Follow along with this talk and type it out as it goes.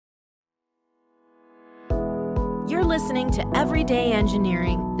listening to Everyday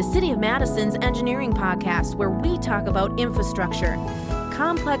Engineering, the City of Madison's engineering podcast where we talk about infrastructure.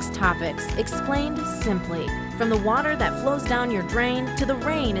 Complex topics explained simply, from the water that flows down your drain to the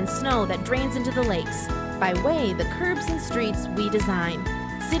rain and snow that drains into the lakes, by way the curbs and streets we design.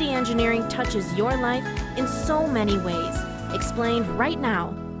 City engineering touches your life in so many ways, explained right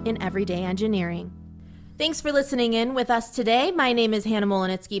now in Everyday Engineering. Thanks for listening in with us today. My name is Hannah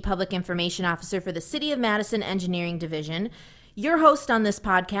Molenitsky, Public Information Officer for the City of Madison Engineering Division, your host on this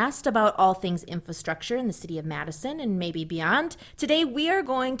podcast about all things infrastructure in the City of Madison and maybe beyond. Today we are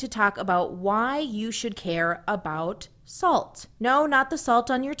going to talk about why you should care about salt. No, not the salt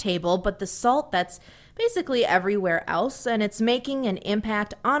on your table, but the salt that's basically everywhere else, and it's making an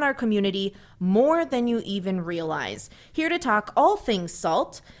impact on our community more than you even realize. Here to talk all things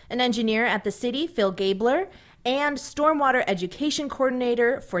salt, an engineer at the city, Phil Gabler, and Stormwater Education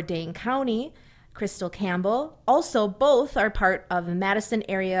Coordinator for Dane County, Crystal Campbell. Also, both are part of the Madison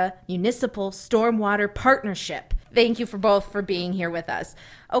Area Municipal Stormwater Partnership. Thank you for both for being here with us.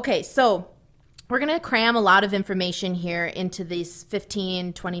 Okay, so we're going to cram a lot of information here into these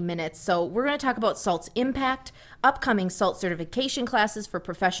 15, 20 minutes. So we're going to talk about salt's impact, upcoming salt certification classes for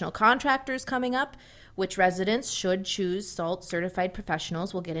professional contractors coming up, which residents should choose salt certified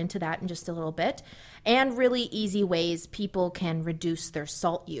professionals. We'll get into that in just a little bit. And really easy ways people can reduce their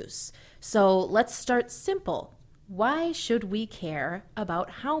salt use. So let's start simple. Why should we care about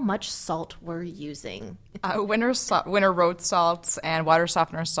how much salt we're using? Winter road salts and water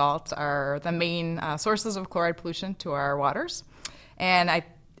softener salts are the main sources of chloride pollution to our waters. And it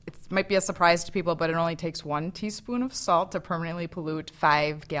might be a surprise to people, but it only takes 1 teaspoon of salt to permanently pollute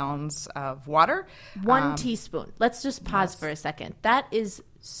 5 gallons of water. 1 teaspoon. Let's just pause for a second. That is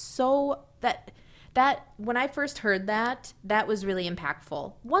so... That when I first heard that was really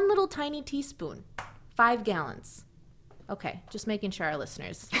impactful. 1 little tiny teaspoon, 5 gallons. Okay, just making sure our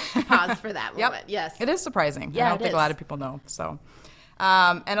listeners pause for that moment. Yes. It is surprising. Yeah, I don't think a lot of people know. So,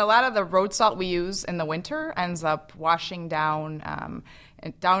 and a lot of the road salt we use in the winter ends up washing down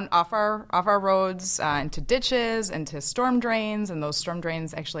off our roads into ditches, into storm drains, and those storm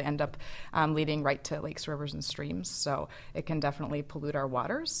drains actually end up leading right to lakes, rivers, and streams. So it can definitely pollute our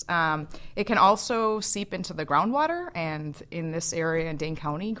waters. It can also seep into the groundwater, and in this area in Dane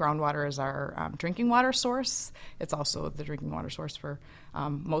County, groundwater is our drinking water source. It's also the drinking water source for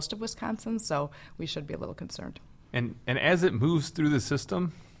most of Wisconsin, so we should be a little concerned. And as it moves through the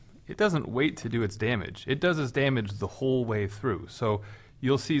system, it doesn't wait to do its damage. It does its damage the whole way through. So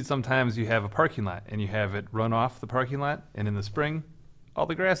you'll see sometimes you have a parking lot and you have it run off the parking lot, and in the spring, all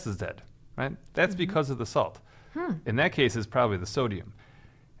the grass is dead, right? That's because of the salt. In that case, it's probably the sodium.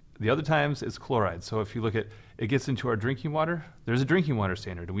 The other times, it's chloride. So if you look at it gets into our drinking water, there's a drinking water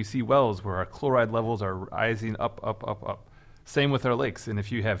standard, and we see wells where our chloride levels are rising up, up, up, up. Same with our lakes. And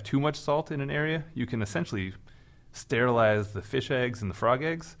if you have too much salt in an area, you can essentially sterilize the fish eggs and the frog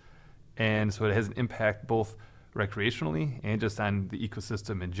eggs. And so it has an impact both recreationally and just on the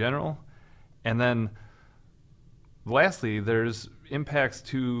ecosystem in general. And then lastly, there's impacts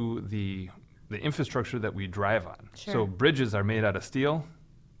to the infrastructure that we drive on. Sure. So bridges are made out of steel.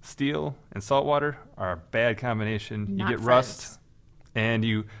 Steel and salt water are a bad combination. Not you get friends. rust and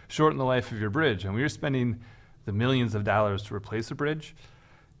you shorten the life of your bridge. And when you're spending the millions of dollars to replace a bridge,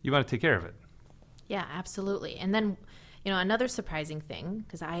 you want to take care of it. Yeah, absolutely. And then, another surprising thing,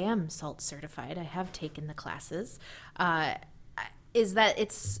 because I am salt certified, I have taken the classes, is that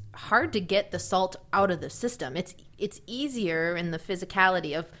it's hard to get the salt out of the system. It's easier in the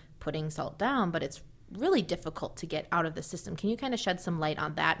physicality of putting salt down, but it's really difficult to get out of the system. Can you kind of shed some light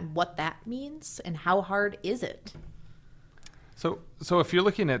on that and what that means and how hard is it? So if you're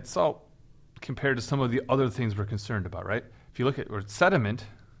looking at salt compared to some of the other things we're concerned about, right? If you look at sediment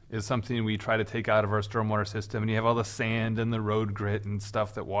is something we try to take out of our stormwater system, and you have all the sand and the road grit and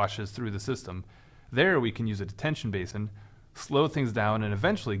stuff that washes through the system. There we can use a detention basin, slow things down, and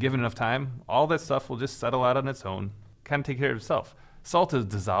eventually, given enough time, all that stuff will just settle out on its own, kind of take care of itself. Salt is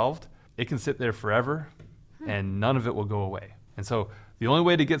dissolved. It can sit there forever, and none of it will go away. And so the only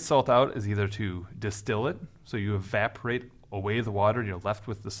way to get salt out is either to distill it, so you evaporate away the water and you're left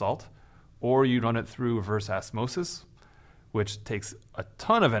with the salt, or you run it through reverse osmosis, which takes a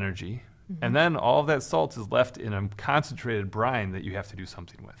ton of energy, and then all of that salt is left in a concentrated brine that you have to do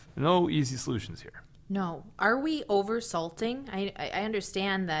something with. No easy solutions here. No. Are we over salting? I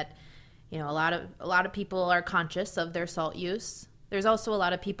understand that, a lot of people are conscious of their salt use. There's also a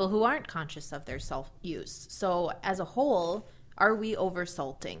lot of people who aren't conscious of their salt use. So as a whole, are we over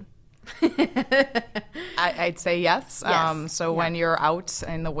salting? I'd say yes. Yes. So when you're out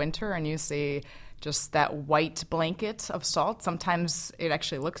in the winter and you see just that white blanket of salt. Sometimes it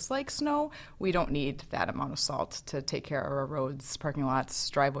actually looks like snow. We don't need that amount of salt to take care of our roads, parking lots,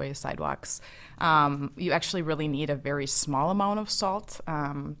 driveways, sidewalks. You actually really need a very small amount of salt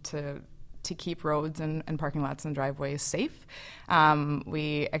to keep roads and parking lots and driveways safe.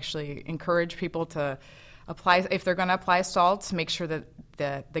 We actually encourage people to apply, if they're going to apply salt, make sure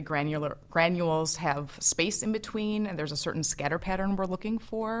that the granules have space in between, and there's a certain scatter pattern we're looking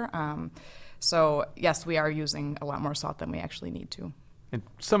for. So yes, we are using a lot more salt than we actually need to. And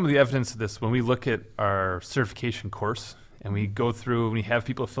some of the evidence of this, when we look at our certification course and we go through and we have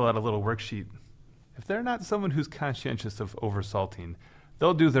people fill out a little worksheet, if they're not someone who's conscientious of oversalting,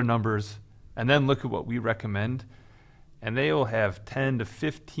 they'll do their numbers and then look at what we recommend, and they will have 10 to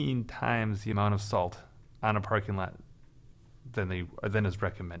 15 times the amount of salt on a parking lot than is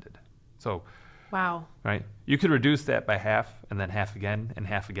recommended. So, wow, right? You could reduce that by half and then half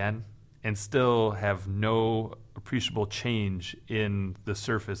again and still have no appreciable change in the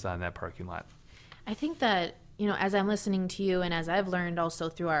surface on that parking lot. I think that, as I'm listening to you and as I've learned also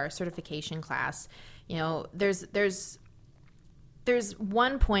through our certification class, there's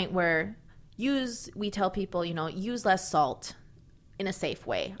one point where we tell people, use less salt in a safe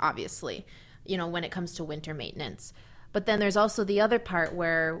way, obviously, when it comes to winter maintenance. But then there's also the other part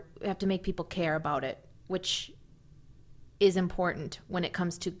where we have to make people care about it, which is important when it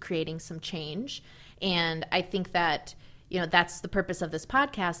comes to creating some change. And I think that, that's the purpose of this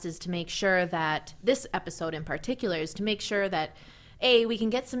podcast, is to make sure that this episode in particular is to make sure that, we can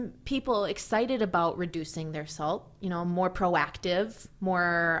get some people excited about reducing their salt, more proactive,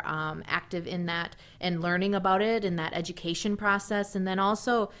 more active in that and learning about it in that education process. And then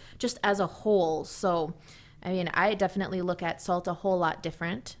also just as a whole. So, I definitely look at salt a whole lot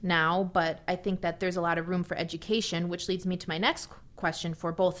different now, but I think that there's a lot of room for education, which leads me to my next question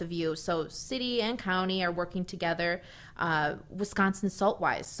for both of you. So city and county are working together, Wisconsin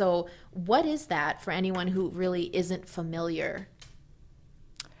SaltWise. So what is that for anyone who really isn't familiar?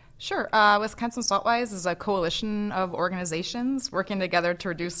 Sure. Wisconsin SaltWise is a coalition of organizations working together to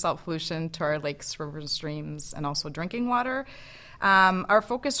reduce salt pollution to our lakes, rivers, streams, and also drinking water. Our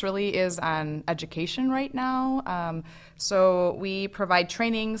focus really is on education right now. So we provide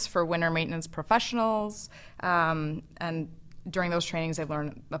trainings for winter maintenance professionals, and during those trainings they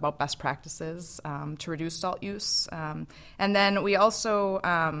learn about best practices to reduce salt use. And then we also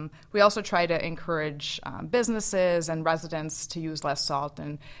try to encourage businesses and residents to use less salt,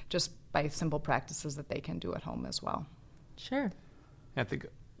 and just by simple practices that they can do at home as well. Sure. I think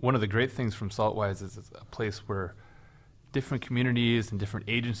one of the great things from SaltWise is it's a place where different communities and different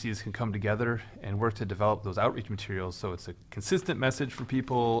agencies can come together and work to develop those outreach materials, so it's a consistent message for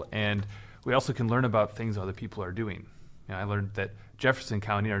people, and we also can learn about things other people are doing. I learned that Jefferson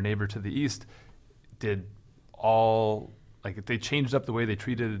County, our neighbor to the east, they changed up the way they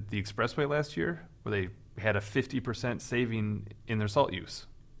treated the expressway last year, where they had a 50% saving in their salt use.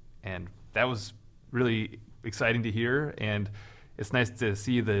 And that was really exciting to hear, and it's nice to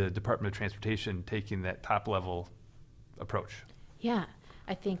see the Department of Transportation taking that top level approach. Yeah,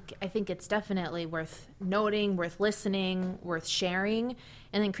 I think it's definitely worth noting, worth listening, worth sharing.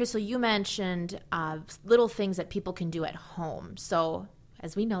 And then, Crystal, you mentioned little things that people can do at home. So,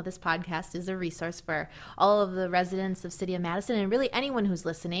 as we know, this podcast is a resource for all of the residents of City of Madison and really anyone who's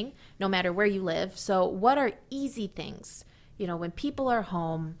listening, no matter where you live. So, what are easy things? When people are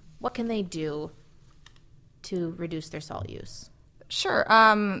home, what can they do to reduce their salt use? Sure.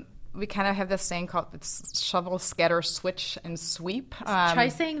 We kind of have this saying called shovel, scatter, switch, and sweep. Try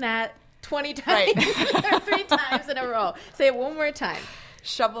saying that 20 times, right. 3 times in a row. Say it one more time.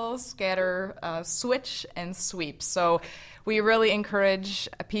 Shovel, scatter, switch, and sweep. So we really encourage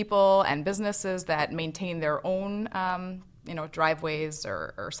people and businesses that maintain their own driveways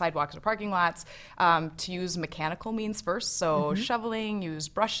or sidewalks or parking lots to use mechanical means first. So shoveling, use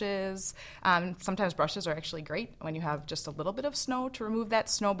brushes. Sometimes brushes are actually great when you have just a little bit of snow to remove that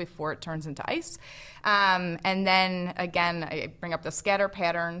snow before it turns into ice. And then, again, I bring up the scatter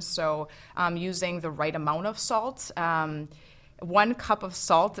patterns. So using the right amount of salt. 1 cup of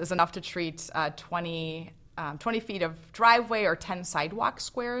salt is enough to treat 20 feet of driveway or 10 sidewalk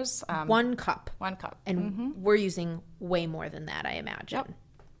squares. 1 cup. 1 cup. And we're using way more than that, I imagine. Yep.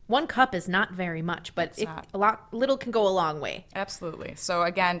 1 cup is not very much, but little can go a long way. Absolutely. So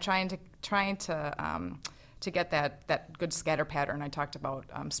again, trying to get that good scatter pattern. I talked about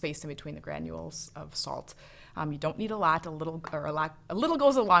space in between the granules of salt. You don't need a lot. A little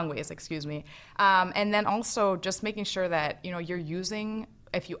goes a long ways. Excuse me. And then also just making sure that you're using.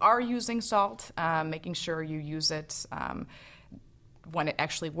 If you are using salt, making sure you use it when it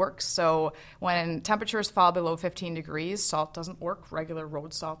actually works. So when temperatures fall below 15 degrees, salt doesn't work. Regular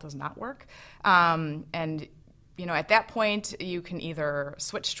road salt does not work. And at that point, you can either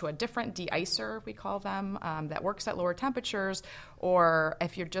switch to a different de-icer, we call them, that works at lower temperatures, or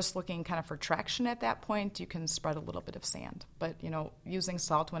if you're just looking kind of for traction at that point, you can spread a little bit of sand. But, using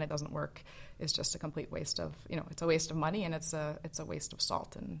salt when it doesn't work is just a complete waste of, it's a waste of money, and it's a waste of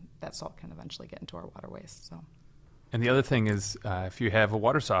salt, and that salt can eventually get into our waterways. So. And the other thing is, if you have a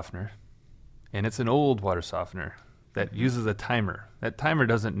water softener, and it's an old water softener that uses a timer, that timer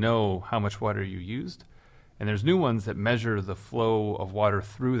doesn't know how much water you used. And there's new ones that measure the flow of water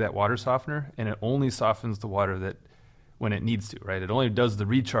through that water softener, and it only softens the water that when it needs to, right? It only does the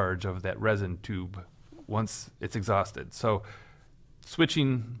recharge of that resin tube once it's exhausted. So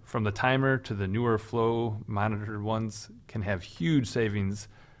switching from the timer to the newer flow monitored ones can have huge savings.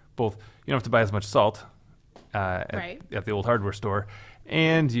 Both, you don't have to buy as much salt at the old hardware store,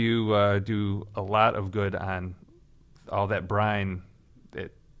 and you do a lot of good on all that brine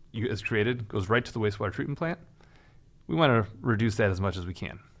that is created, goes right to the wastewater treatment plant. We want to reduce that as much as we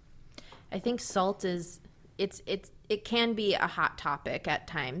can. I think salt it can be a hot topic at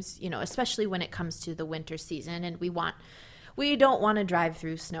times, especially when it comes to the winter season, and we don't want to drive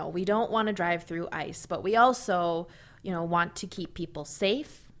through snow. We don't want to drive through ice, but we also, want to keep people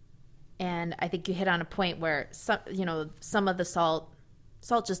safe. And I think you hit on a point where some of the salt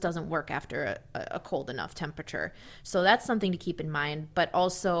just doesn't work after a cold enough temperature. So that's something to keep in mind, but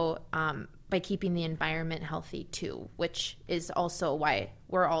also by keeping the environment healthy too, which is also why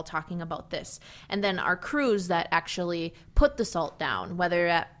we're all talking about this. And then our crews that actually put the salt down, whether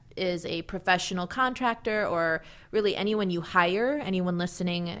that is a professional contractor or really anyone you hire, anyone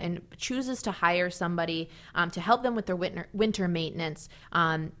listening and chooses to hire somebody to help them with their winter maintenance,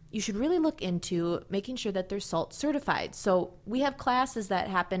 you should really look into making sure that they're salt certified. So we have classes that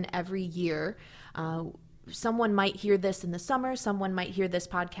happen every year. Someone might hear this in the summer, someone might hear this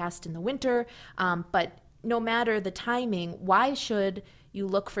podcast in the winter, but no matter the timing, why should you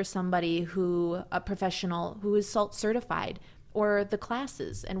look for somebody a professional who is salt certified? Or the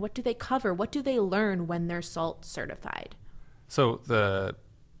classes, and what do they cover? What do they learn when they're salt certified? So the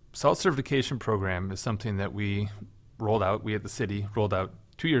salt certification program is something that we at the city rolled out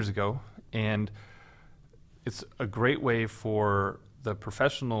 2 years ago, and it's a great way for the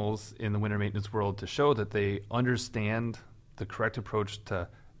professionals in the winter maintenance world to show that they understand the correct approach to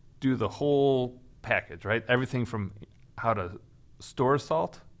do the whole package, right? Everything from how to store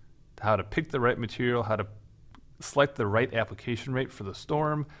salt, to how to pick the right material, how to select the right application rate for the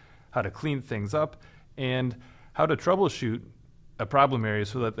storm, how to clean things up, and how to troubleshoot a problem area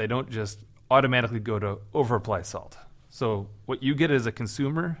so that they don't just automatically go to overapply salt. So what you get as a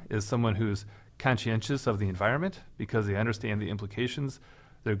consumer is someone who's conscientious of the environment because they understand the implications.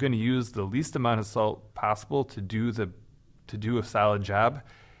 They're going to use the least amount of salt possible to do a solid job.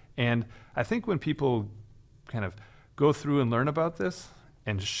 And I think when people kind of go through and learn about this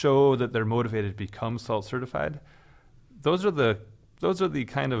and show that they're motivated to become salt certified, those are the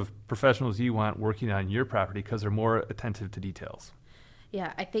kind of professionals you want working on your property because they're more attentive to details.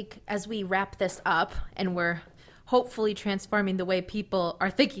 Yeah, I think as we wrap this up and we're hopefully transforming the way people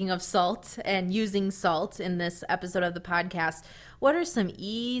are thinking of salt and using salt in this episode of the podcast, what are some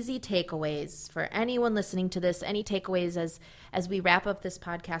easy takeaways for anyone listening to this, any takeaways as we wrap up this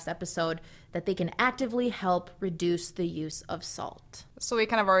podcast episode that they can actively help reduce the use of salt? So we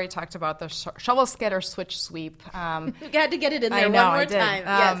kind of already talked about the shovel, scatter, switch, sweep. You had to get it in there one more time.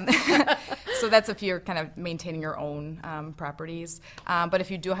 Yes. So that's if you're kind of maintaining your own properties. But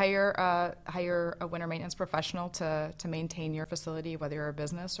if you do hire a winter maintenance professional to maintain your facility, whether you're a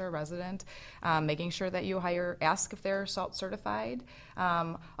business or a resident, making sure that you ask if they're salt certified.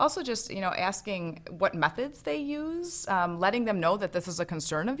 Also just, asking what methods they use, letting them know that this is a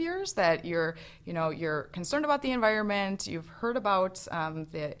concern of yours, that you're concerned about the environment, you've heard about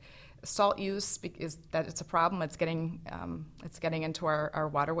the salt use is that it's a problem. It's getting into our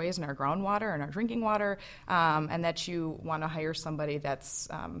waterways and our groundwater and our drinking water, and that you want to hire somebody that's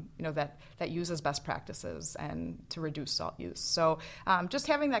that uses best practices and to reduce salt use. So just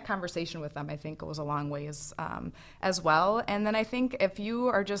having that conversation with them, I think, goes a long ways as well. And then I think if you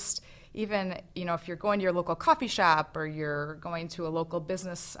are just even, if you're going to your local coffee shop or you're going to a local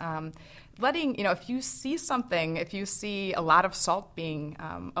business, if you see a lot of salt being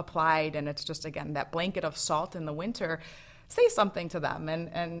applied and it's just, again, that blanket of salt in the winter, say something to them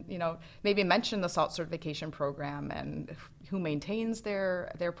and maybe mention the salt certification program and who maintains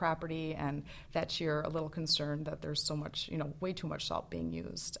their property, and that you're a little concerned that there's so much, way too much salt being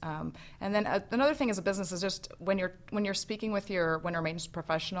used. And then another thing as a business is just when you're speaking with your winter maintenance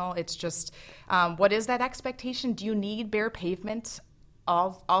professional, it's just what is that expectation? Do you need bare pavement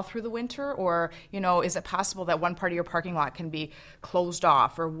all through the winter, or is it possible that one part of your parking lot can be closed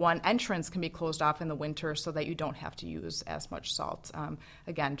off, or one entrance can be closed off in the winter so that you don't have to use as much salt?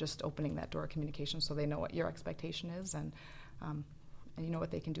 Again, just opening that door of communication so they know what your expectation is, and you know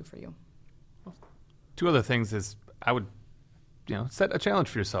what they can do for you. Two other things is I would set a challenge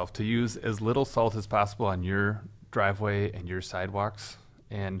for yourself to use as little salt as possible on your driveway and your sidewalks,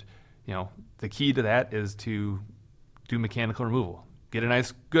 and the key to that is to do mechanical removal. Get a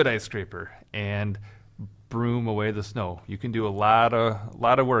nice, good ice scraper and broom away the snow. You can do a lot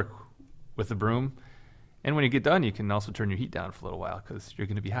of work with the broom, and when you get done, you can also turn your heat down for a little while because you're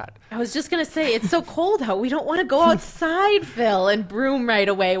going to be hot. I was just going to say, it's so cold out. We don't want to go outside, Phil, and broom right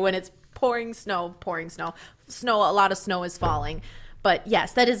away when it's pouring snow. A lot of snow is falling. But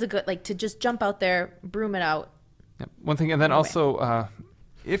yes, that is a good, to just jump out there, broom it out. Yep. One thing, and then also,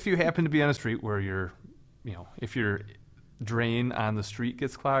 if you happen to be on a street where if your drain on the street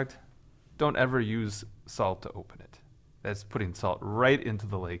gets clogged, don't ever use salt to open it. That's putting salt right into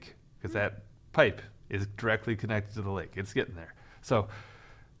the lake, because that pipe is directly connected to the lake. It's getting there. So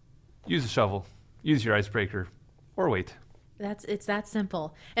use a shovel, use your icebreaker, or wait. It's that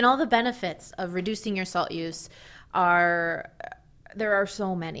simple. And all the benefits of reducing your salt use there are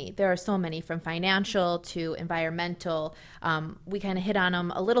so many. There are so many, from financial to environmental. We kind of hit on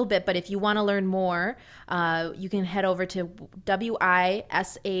them a little bit, but if you want to learn more, you can head over to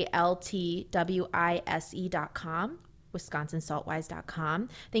wisaltwise.com, wisconsinsaltwise.com.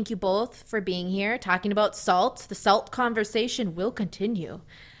 Thank you both for being here, talking about salt. The salt conversation will continue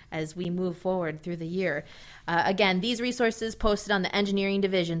as we move forward through the year. Again, these resources posted on the Engineering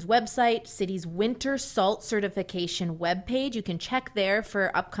Division's website, City's Winter Salt Certification webpage. You can check there for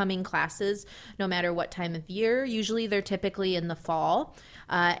upcoming classes, no matter what time of year. Usually they're typically in the fall.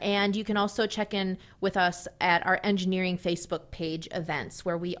 And you can also check in with us at our engineering Facebook page events,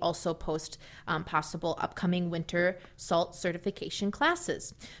 where we also post possible upcoming winter salt certification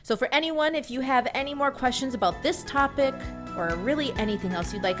classes. So for anyone, if you have any more questions about this topic or really anything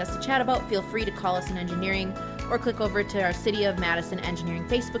else you'd like us to chat about, feel free to call us in engineering or click over to our City of Madison Engineering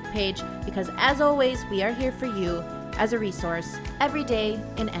Facebook page, because as always, we are here for you as a resource every day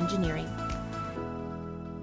in engineering.